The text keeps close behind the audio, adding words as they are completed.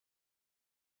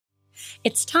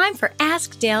It's time for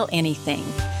Ask Dale Anything,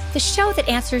 the show that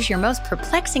answers your most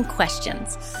perplexing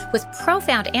questions with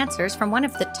profound answers from one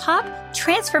of the top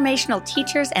transformational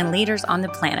teachers and leaders on the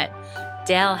planet,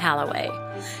 Dale Halloway.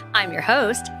 I'm your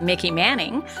host, Mickey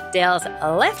Manning, Dale's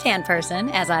left-hand person,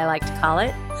 as I like to call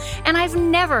it, and I've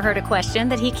never heard a question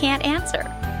that he can't answer.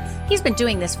 He's been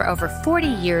doing this for over 40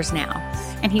 years now,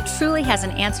 and he truly has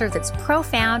an answer that's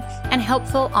profound and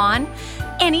helpful on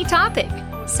any topic.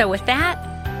 So with that,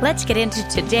 let's get into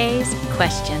today's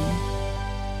question.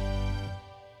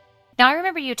 Now, I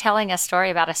remember you telling a story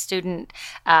about a student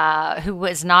who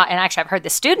was not, and actually I've heard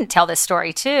the student tell this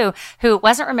story too, who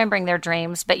wasn't remembering their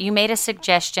dreams, but you made a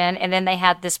suggestion and then they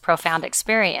had this profound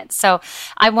experience. So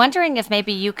I'm wondering if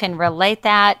maybe you can relate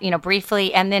that,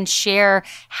 briefly, and then share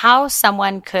how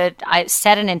someone could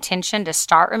set an intention to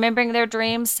start remembering their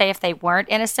dreams, say if they weren't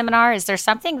in a seminar. Is there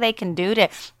something they can do to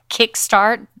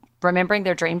kickstart remembering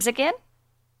their dreams again?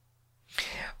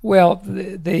 Well,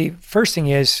 the first thing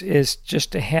is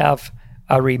just to have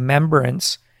a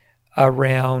remembrance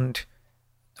around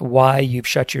why you've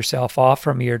shut yourself off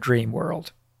from your dream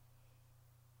world.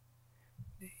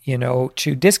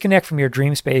 To disconnect from your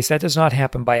dream space, that does not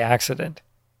happen by accident.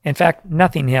 In fact,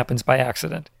 nothing happens by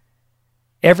accident.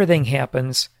 Everything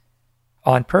happens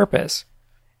on purpose.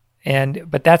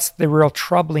 But that's the real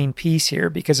troubling piece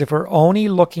here, because if we're only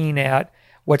looking at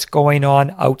what's going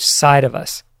on outside of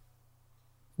us,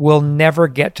 we'll never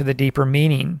get to the deeper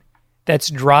meaning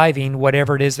that's driving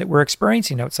whatever it is that we're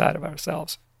experiencing outside of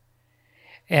ourselves.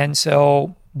 And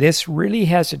so this really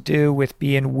has to do with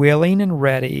being willing and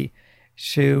ready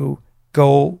to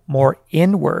go more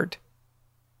inward,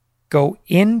 go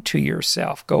into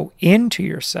yourself, go into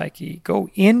your psyche, go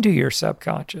into your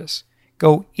subconscious,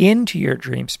 go into your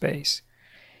dream space.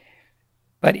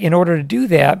 But in order to do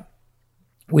that,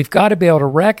 we've got to be able to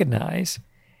recognize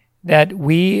that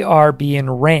we are being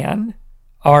ran,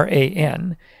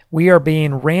 R-A-N, we are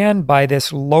being ran by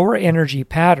this lower energy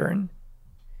pattern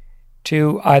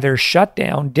to either shut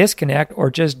down, disconnect, or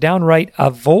just downright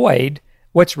avoid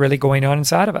what's really going on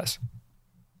inside of us.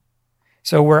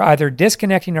 So we're either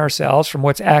disconnecting ourselves from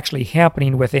what's actually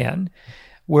happening within,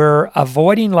 we're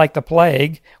avoiding like the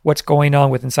plague what's going on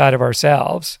with inside of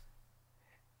ourselves,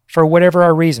 for whatever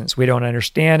our reasons. We don't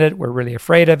understand it. We're really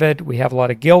afraid of it. We have a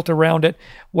lot of guilt around it.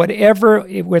 Whatever,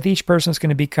 with each person is going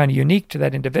to be kind of unique to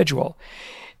that individual.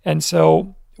 And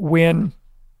so when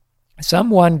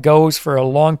someone goes for a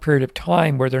long period of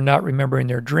time where they're not remembering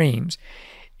their dreams,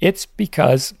 it's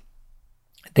because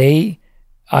they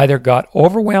either got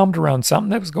overwhelmed around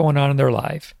something that was going on in their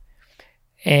life,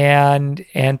 and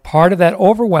part of that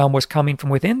overwhelm was coming from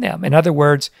within them. In other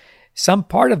words, some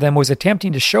part of them was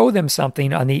attempting to show them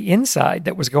something on the inside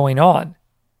that was going on,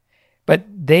 but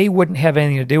they wouldn't have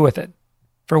anything to do with it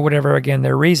for whatever, again,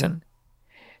 their reason.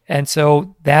 And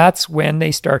so that's when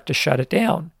they start to shut it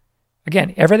down.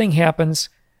 Again, everything happens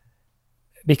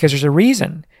because there's a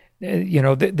reason.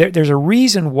 There's a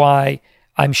reason why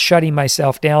I'm shutting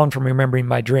myself down from remembering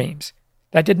my dreams.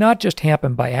 That did not just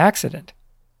happen by accident.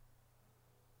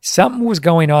 Something was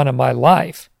going on in my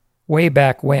life way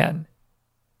back when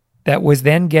that was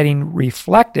then getting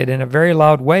reflected in a very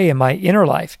loud way in my inner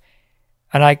life.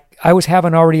 And I was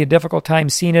having already a difficult time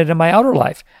seeing it in my outer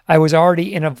life. I was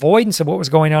already in avoidance of what was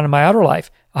going on in my outer life.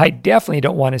 I definitely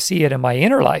don't want to see it in my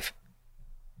inner life.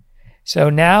 So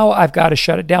now I've got to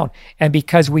shut it down. And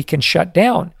because we can shut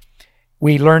down,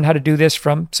 we learn how to do this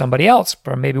from somebody else,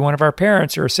 from maybe one of our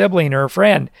parents or a sibling or a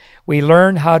friend. We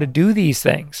learn how to do these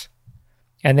things.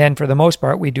 And then for the most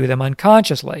part, we do them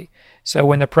unconsciously. So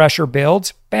when the pressure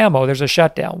builds, bam-o, there's a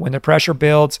shutdown. When the pressure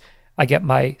builds, I get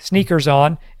my sneakers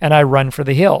on and I run for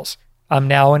the hills. I'm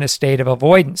now in a state of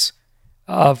avoidance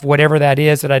of whatever that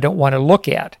is that I don't want to look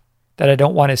at, that I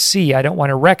don't want to see, I don't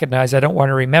want to recognize, I don't want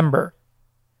to remember,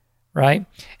 right?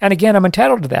 And again, I'm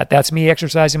entitled to that. That's me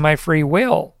exercising my free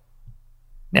will.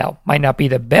 Now, might not be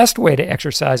the best way to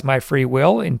exercise my free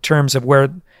will in terms of where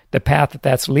the path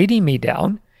that's leading me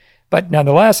down, but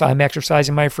nonetheless, I'm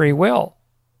exercising my free will.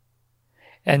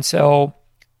 And so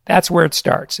that's where it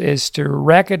starts, is to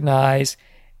recognize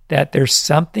that there's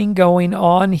something going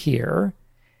on here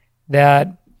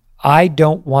that I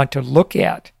don't want to look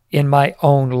at in my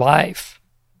own life.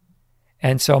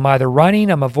 And so I'm either running,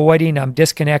 I'm avoiding, I'm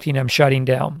disconnecting, I'm shutting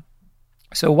down.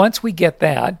 So once we get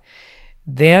that,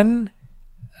 then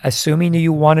assuming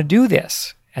you want to do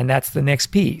this, and that's the next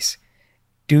piece,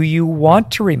 do you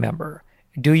want to remember?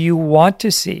 Do you want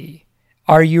to see?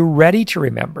 Are you ready to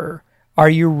remember? Are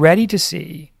you ready to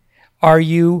see? Are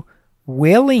you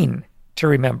willing to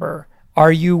remember?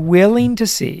 Are you willing to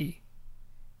see?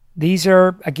 These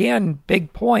are, again,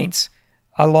 big points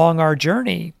along our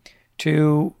journey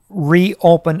to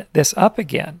reopen this up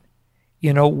again.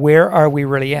 Where are we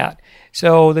really at?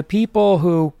 So the people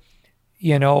who,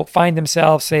 find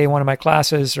themselves, say, in one of my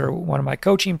classes or one of my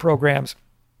coaching programs,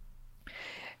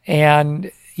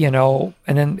 and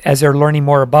then as they're learning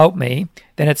more about me,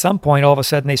 then at some point, all of a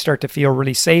sudden, they start to feel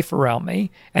really safe around me.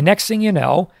 And next thing you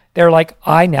know, they're like,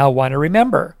 I now want to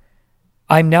remember.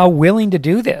 I'm now willing to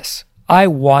do this. I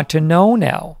want to know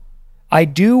now. I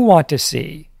do want to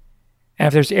see. And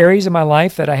if there's areas of my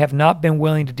life that I have not been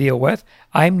willing to deal with,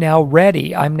 I'm now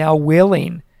ready. I'm now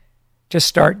willing to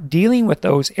start dealing with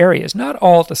those areas. Not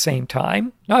all at the same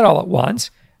time, not all at once,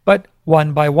 but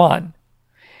one by one.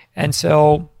 And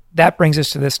so that brings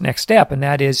us to this next step, and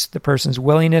that is the person's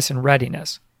willingness and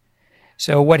readiness.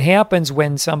 So what happens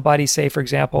when somebody, say, for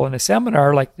example, in a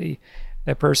seminar, like the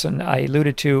person I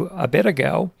alluded to a bit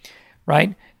ago,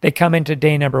 right? They come into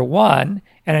day number 1,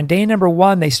 and on day number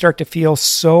 1, they start to feel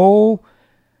so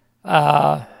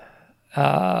more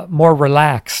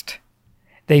relaxed.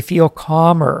 They feel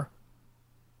calmer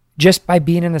just by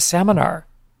being in the seminar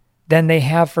than they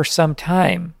have for some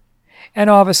time. And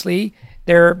obviously,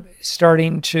 they're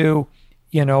starting to,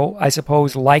 I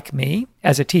suppose, like me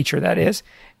as a teacher, that is.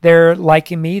 They're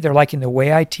liking me. They're liking the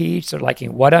way I teach. They're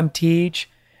liking what I'm teach,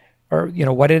 or,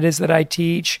 what it is that I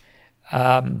teach.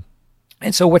 And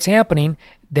so what's happening,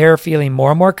 they're feeling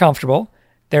more and more comfortable.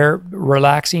 They're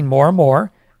relaxing more and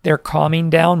more. They're calming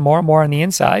down more and more on the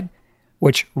inside,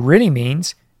 which really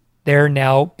means they're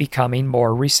now becoming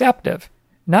more receptive,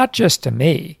 not just to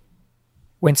me.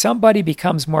 When somebody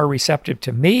becomes more receptive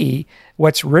to me,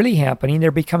 what's really happening,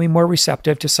 they're becoming more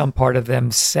receptive to some part of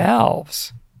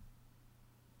themselves.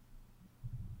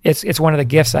 It's one of the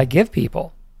gifts I give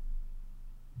people,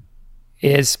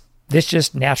 is this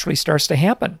just naturally starts to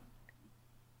happen.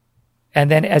 And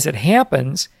then as it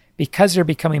happens, because they're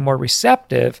becoming more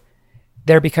receptive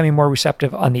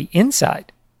on the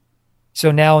inside.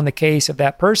 So now in the case of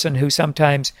that person who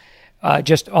sometimes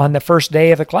just on the first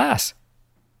day of the class,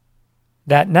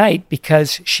 that night,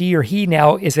 because she or he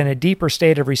now is in a deeper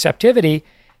state of receptivity,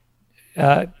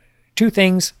 2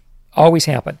 things always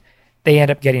happen. They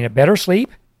end up getting a better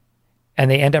sleep, and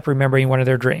they end up remembering one of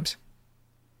their dreams.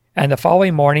 And the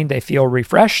following morning, they feel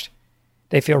refreshed,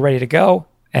 they feel ready to go,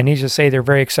 and needless to say, they're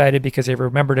very excited because they've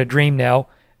remembered a dream now,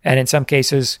 and in some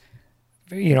cases,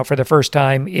 for the first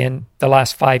time in the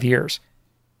last 5 years.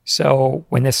 So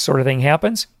when this sort of thing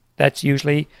happens, that's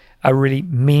usually a really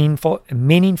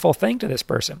meaningful thing to this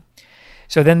person.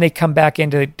 So then they come back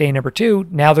into day number 2.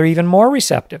 Now they're even more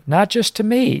receptive, not just to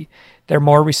me. They're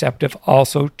more receptive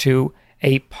also to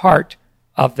a part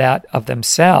of that of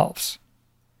themselves.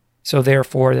 So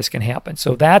therefore, this can happen.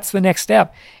 So that's the next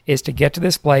step, is to get to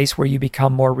this place where you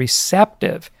become more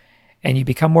receptive. And you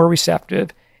become more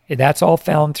receptive. That's all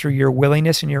found through your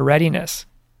willingness and your readiness.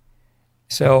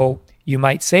 So you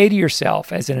might say to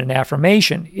yourself, as in an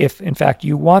affirmation, if in fact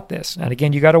you want this, and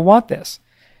again, you got to want this,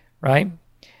 right?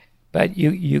 But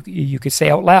you could say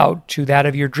out loud to that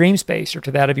of your dream space or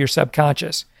to that of your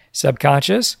subconscious.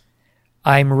 Subconscious,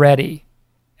 I'm ready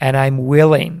and I'm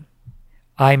willing.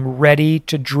 I'm ready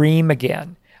to dream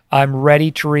again. I'm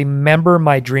ready to remember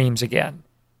my dreams again.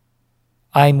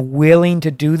 I'm willing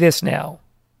to do this now.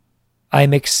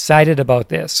 I'm excited about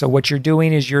this. So what you're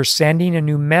doing is you're sending a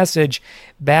new message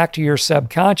back to your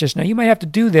subconscious. Now, you might have to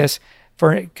do this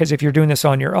because if you're doing this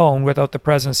on your own without the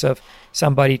presence of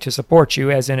somebody to support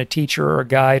you, as in a teacher or a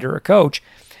guide or a coach,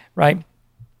 right?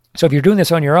 So if you're doing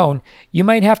this on your own, you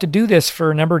might have to do this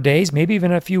for a number of days, maybe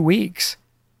even a few weeks.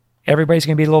 Everybody's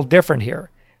going to be a little different here.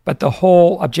 But the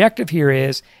whole objective here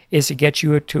is to get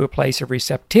you to a place of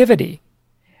receptivity.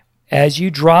 As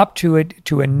you drop to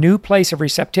a new place of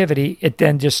receptivity, it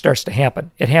then just starts to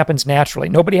happen. It happens naturally.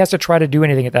 Nobody has to try to do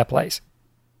anything at that place.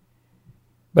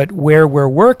 But where we're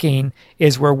working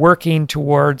is we're working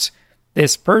towards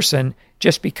this person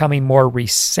just becoming more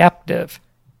receptive.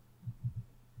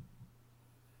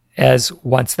 As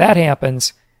once that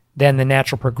happens, then the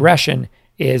natural progression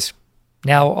is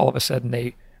now all of a sudden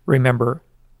they remember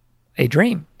a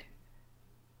dream.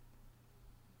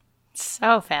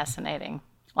 So fascinating.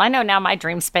 Well, I know now my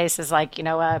dream space is like,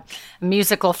 a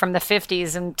musical from the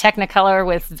 50s and Technicolor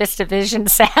with VistaVision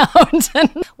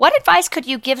sound. What advice could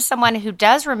you give someone who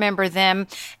does remember them,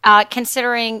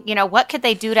 considering, what could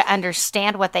they do to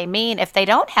understand what they mean if they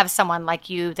don't have someone like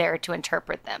you there to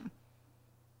interpret them?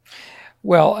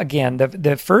 Well, again,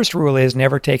 the first rule is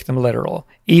never take them literal,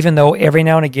 even though every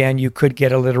now and again you could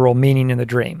get a literal meaning in the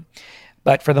dream.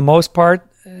 But for the most part,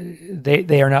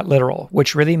 they are not literal,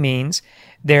 which really means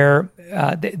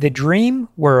the dream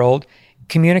world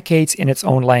communicates in its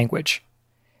own language.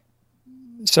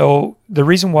 So the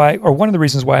reason why, or one of the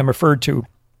reasons why I'm referred to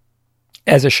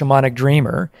as a shamanic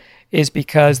dreamer, is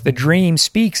because the dream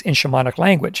speaks in shamanic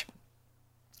language.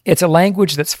 It's a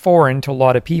language that's foreign to a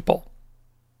lot of people.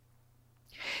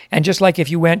 And just like if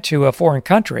you went to a foreign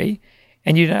country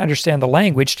and you didn't understand the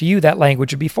language, to you that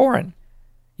language would be foreign.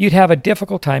 You'd have a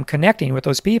difficult time connecting with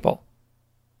those people.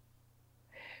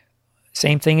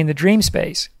 Same thing in the dream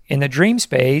space. In the dream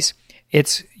space,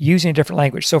 it's using a different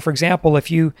language. So, for example, if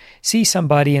you see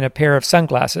somebody in a pair of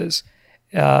sunglasses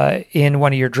in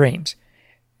one of your dreams,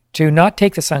 to not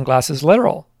take the sunglasses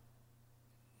literal.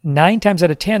 9 times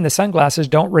out of 10, the sunglasses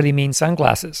don't really mean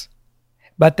sunglasses,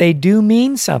 but they do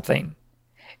mean something.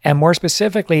 And more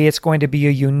specifically, it's going to be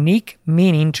a unique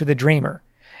meaning to the dreamer.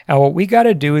 Now, what we got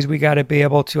to do is we got to be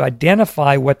able to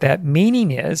identify what that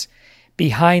meaning is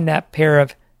behind that pair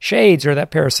of shades or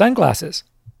that pair of sunglasses.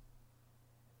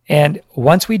 And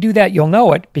once we do that, you'll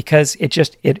know it, because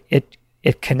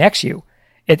it connects you.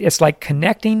 It's like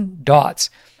connecting dots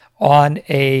on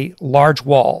a large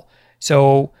wall.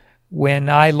 So when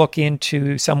I look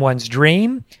into someone's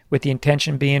dream with the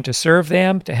intention being to serve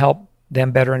them, to help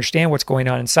them better understand what's going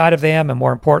on inside of them, and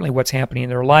more importantly, what's happening in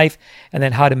their life, and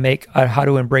then how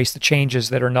to embrace the changes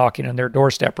that are knocking on their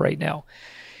doorstep right now.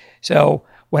 So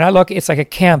when I look, it's like a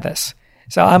canvas.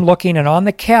 So I'm looking, and on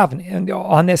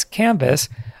this canvas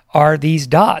are these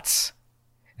dots,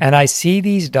 and I see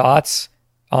these dots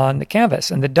on the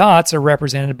canvas, and the dots are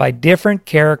represented by different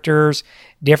characters,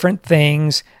 different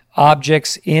things,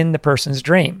 objects in the person's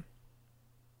dream.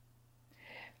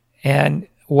 And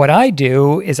what I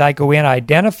do is I go in,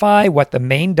 identify what the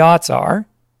main dots are,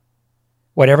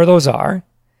 whatever those are,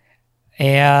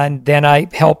 and then I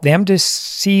help them to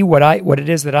see what it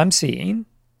is that I'm seeing.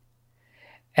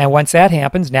 And once that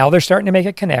happens, now they're starting to make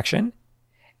a connection,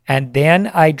 and then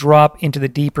I drop into the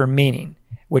deeper meaning,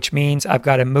 which means I've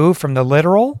got to move from the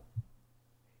literal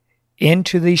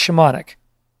into the shamanic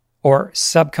or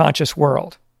subconscious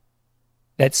world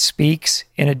that speaks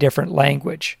in a different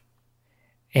language.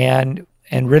 And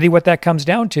really what that comes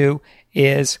down to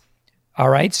is, all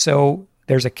right, so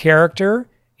there's a character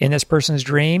in this person's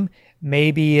dream.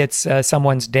 Maybe it's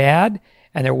someone's dad,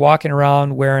 and they're walking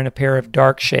around wearing a pair of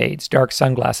dark shades, dark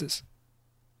sunglasses.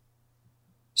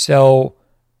 So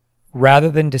rather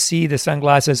than to see the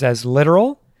sunglasses as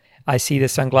literal, I see the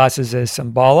sunglasses as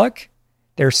symbolic.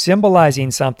 They're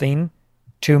symbolizing something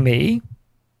to me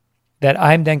that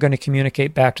I'm then going to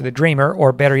communicate back to the dreamer,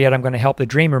 or better yet, I'm going to help the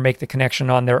dreamer make the connection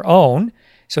on their own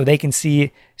so they can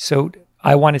see. So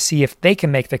I want to see if they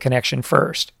can make the connection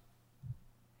first.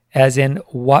 As in,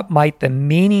 what might the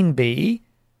meaning be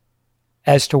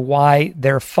as to why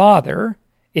their father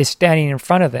is standing in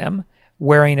front of them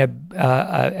wearing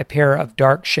a pair of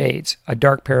dark shades, a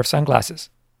dark pair of sunglasses.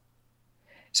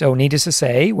 So needless to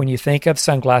say, when you think of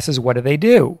sunglasses, what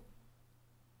do?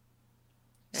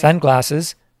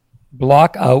 Sunglasses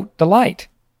block out the light.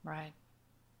 Right.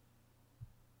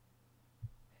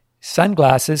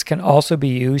 Sunglasses can also be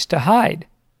used to hide.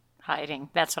 Hiding.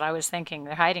 That's what I was thinking.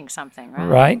 They're hiding something, right?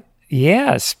 Right.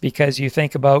 Yes, because you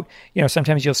think about,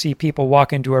 sometimes you'll see people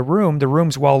walk into a room, the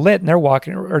room's well lit, and they're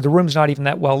walking, or the room's not even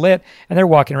that well lit, and they're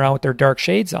walking around with their dark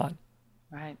shades on.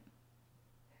 Right.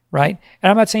 Right? And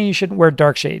I'm not saying you shouldn't wear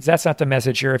dark shades. That's not the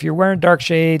message here. If you're wearing dark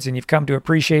shades and you've come to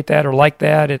appreciate that or like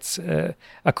that, it's a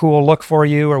cool look for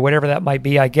you or whatever that might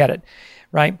be, I get it.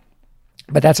 Right?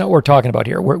 But that's not what we're talking about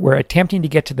here. We're attempting to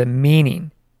get to the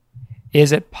meaning.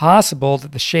 Is it possible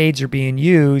that the shades are being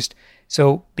used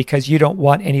because you don't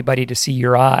want anybody to see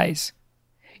your eyes?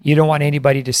 You don't want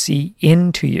anybody to see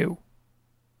into you.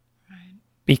 Right.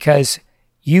 Because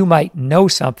you might know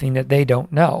something that they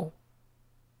don't know.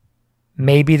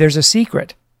 Maybe there's a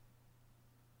secret.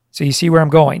 So you see where I'm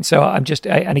going. So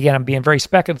and again, I'm being very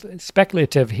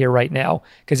speculative here right now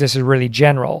because this is really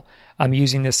general. I'm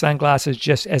using the sunglasses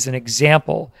just as an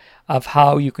example of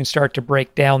how you can start to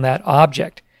break down that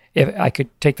object. If I could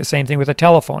take the same thing with a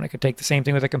telephone, I could take the same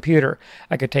thing with a computer,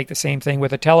 I could take the same thing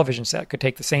with a television set, I could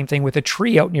take the same thing with a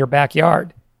tree out in your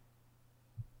backyard.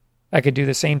 I could do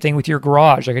the same thing with your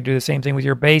garage. I could do the same thing with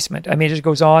your basement. I mean, it just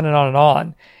goes on and on and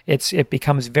on. It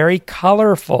becomes very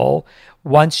colorful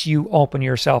once you open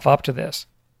yourself up to this.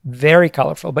 Very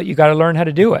colorful, but you got to learn how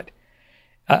to do it.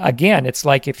 Again, it's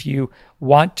like if you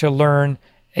want to learn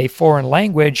a foreign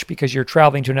language because you're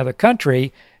traveling to another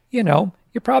country,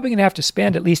 you're probably going to have to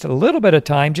spend at least a little bit of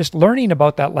time just learning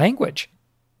about that language.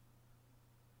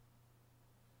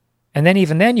 And then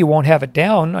even then, you won't have it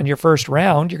down on your first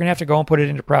round. You're going to have to go and put it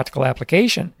into practical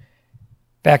application.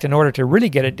 In fact, in order to really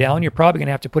get it down, you're probably going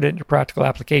to have to put it into practical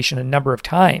application a number of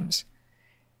times.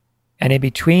 And in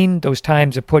between those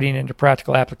times of putting it into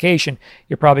practical application,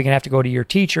 you're probably going to have to go to your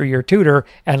teacher, your tutor,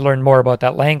 and learn more about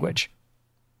that language.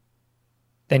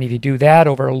 Then if you do that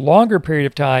over a longer period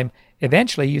of time,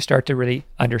 eventually you start to really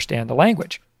understand the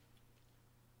language.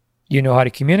 You know how to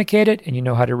communicate it, and you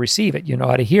know how to receive it. You know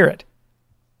how to hear it.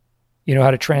 You know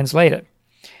how to translate it.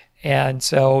 And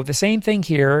so the same thing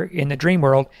here in the dream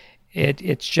world.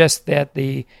 It's just that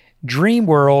the dream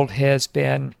world has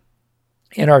been,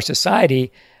 in our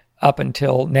society, up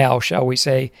until now, shall we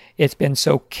say, it's been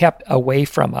so kept away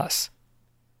from us.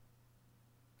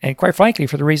 And quite frankly,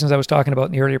 for the reasons I was talking about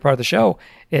in the earlier part of the show,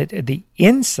 the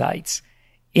insights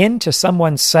into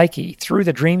someone's psyche through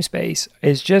the dream space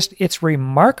is just, it's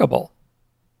remarkable.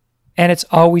 And it's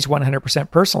always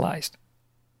 100% personalized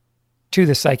to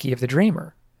the psyche of the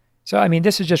dreamer. So, I mean,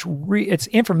 this is just, it's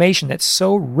information that's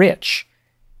so rich.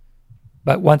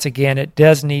 But once again, it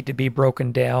does need to be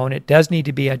broken down. It does need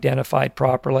to be identified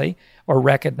properly or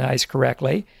recognized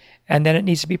correctly. And then it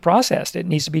needs to be processed. It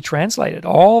needs to be translated.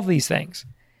 All of these things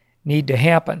need to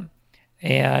happen.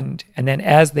 And then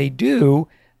as they do,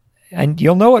 and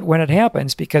you'll know it when it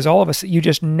happens, because all of us, you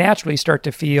just naturally start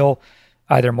to feel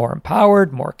either more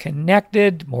empowered, more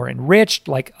connected, more enriched,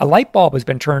 like a light bulb has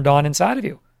been turned on inside of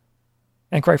you.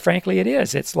 And quite frankly, it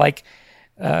is. It's like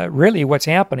really what's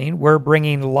happening. We're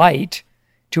bringing light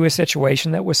to a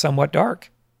situation that was somewhat dark.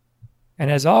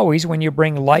 And as always, when you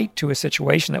bring light to a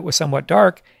situation that was somewhat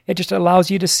dark, it just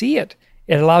allows you to see it.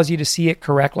 It allows you to see it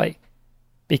correctly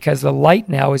because the light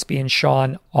now is being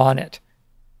shone on it.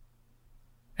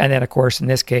 And then, of course, in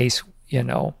this case, you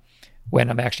know, when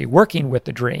I'm actually working with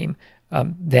the dream,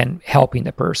 then helping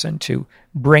the person to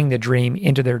bring the dream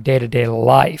into their day-to-day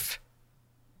life.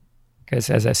 Because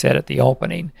as I said at the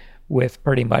opening, with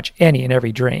pretty much any and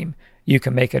every dream, you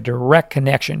can make a direct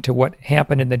connection to what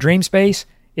happened in the dream space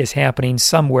is happening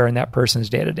somewhere in that person's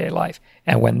day-to-day life.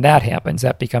 And when that happens,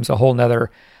 that becomes a whole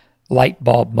nother light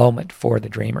bulb moment for the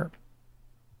dreamer.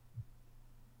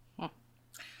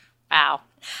 Wow.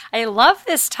 I love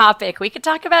this topic. We could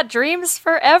talk about dreams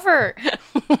forever.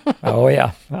 Oh,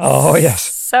 yeah. Oh, yes.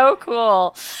 So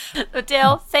cool.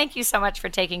 Dale, thank you so much for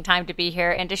taking time to be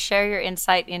here and to share your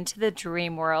insight into the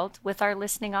dream world with our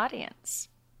listening audience.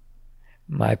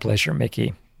 My pleasure,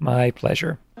 Mickey. My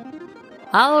pleasure.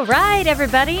 All right,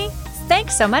 everybody.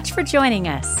 Thanks so much for joining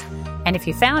us. And if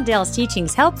you found Dale's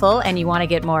teachings helpful and you want to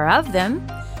get more of them,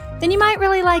 then you might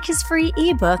really like his free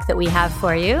ebook that we have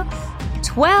for you,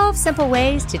 12 Simple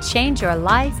Ways to Change Your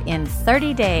Life in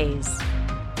 30 Days.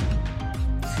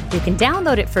 You can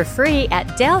download it for free at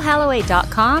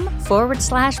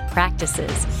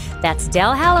dalehalloway.com/practices. That's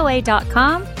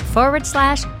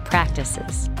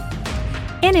dalehalloway.com/practices.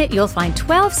 In it, you'll find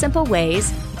 12 simple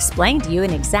ways explained to you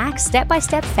in exact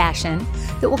step-by-step fashion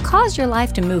that will cause your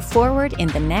life to move forward in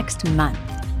the next month.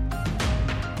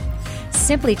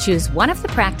 Simply choose one of the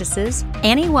practices,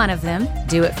 any one of them,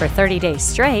 do it for 30 days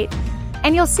straight,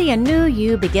 and you'll see a new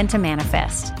you begin to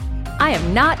manifest. I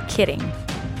am not kidding.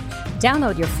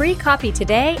 Download your free copy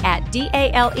today at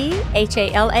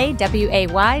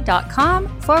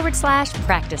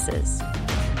dalehalloway.com/practices.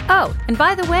 Oh, and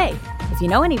by the way, if you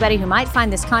know anybody who might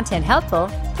find this content helpful,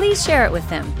 please share it with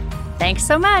them. Thanks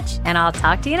so much, and I'll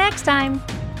talk to you next time.